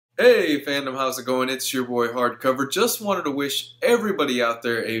Hey fandom, how's it going? It's your boy Hardcover. Just wanted to wish everybody out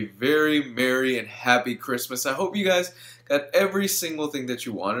there a very merry and happy Christmas. I hope you guys got every single thing that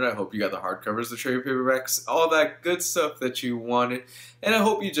you wanted. I hope you got the hardcovers, the trade paperbacks, all that good stuff that you wanted. And I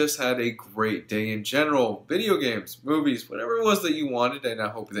hope you just had a great day in general. Video games, movies, whatever it was that you wanted, and I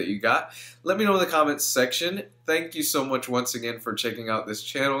hope that you got. Let me know in the comments section. Thank you so much once again for checking out this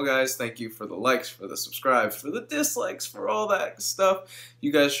channel, guys. Thank you for the likes, for the subscribes, for the dislikes, for all that stuff.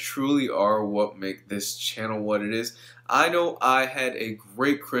 You guys truly are what make this channel what it is. I know I had a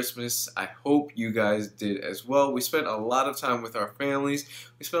great Christmas. I hope you guys did as well. We spent a lot of time with our families.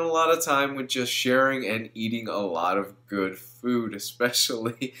 We spent a lot of time with just sharing and eating a lot of good food,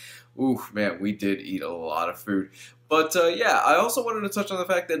 especially, oof, man, we did eat a lot of food. But yeah, I also wanted to touch on the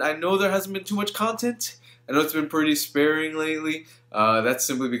fact that I know there hasn't been too much content. I know it's been pretty sparing lately. That's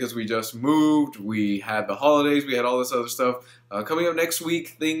simply because we just moved, we had the holidays, we had all this other stuff. Coming up next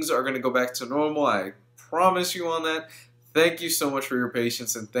week, things are going to go back to normal. I promise you on that. Thank you so much for your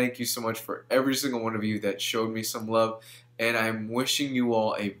patience, and thank you so much for every single one of you that showed me some love. And I'm wishing you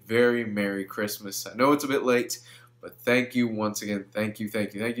all a very Merry Christmas. I know it's a bit late, but thank you once again. Thank you,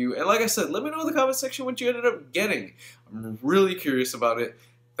 thank you, thank you. And like I said, let me know in the comment section what you ended up getting. I'm really curious about it.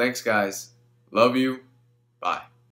 Thanks, guys. Love you. Bye.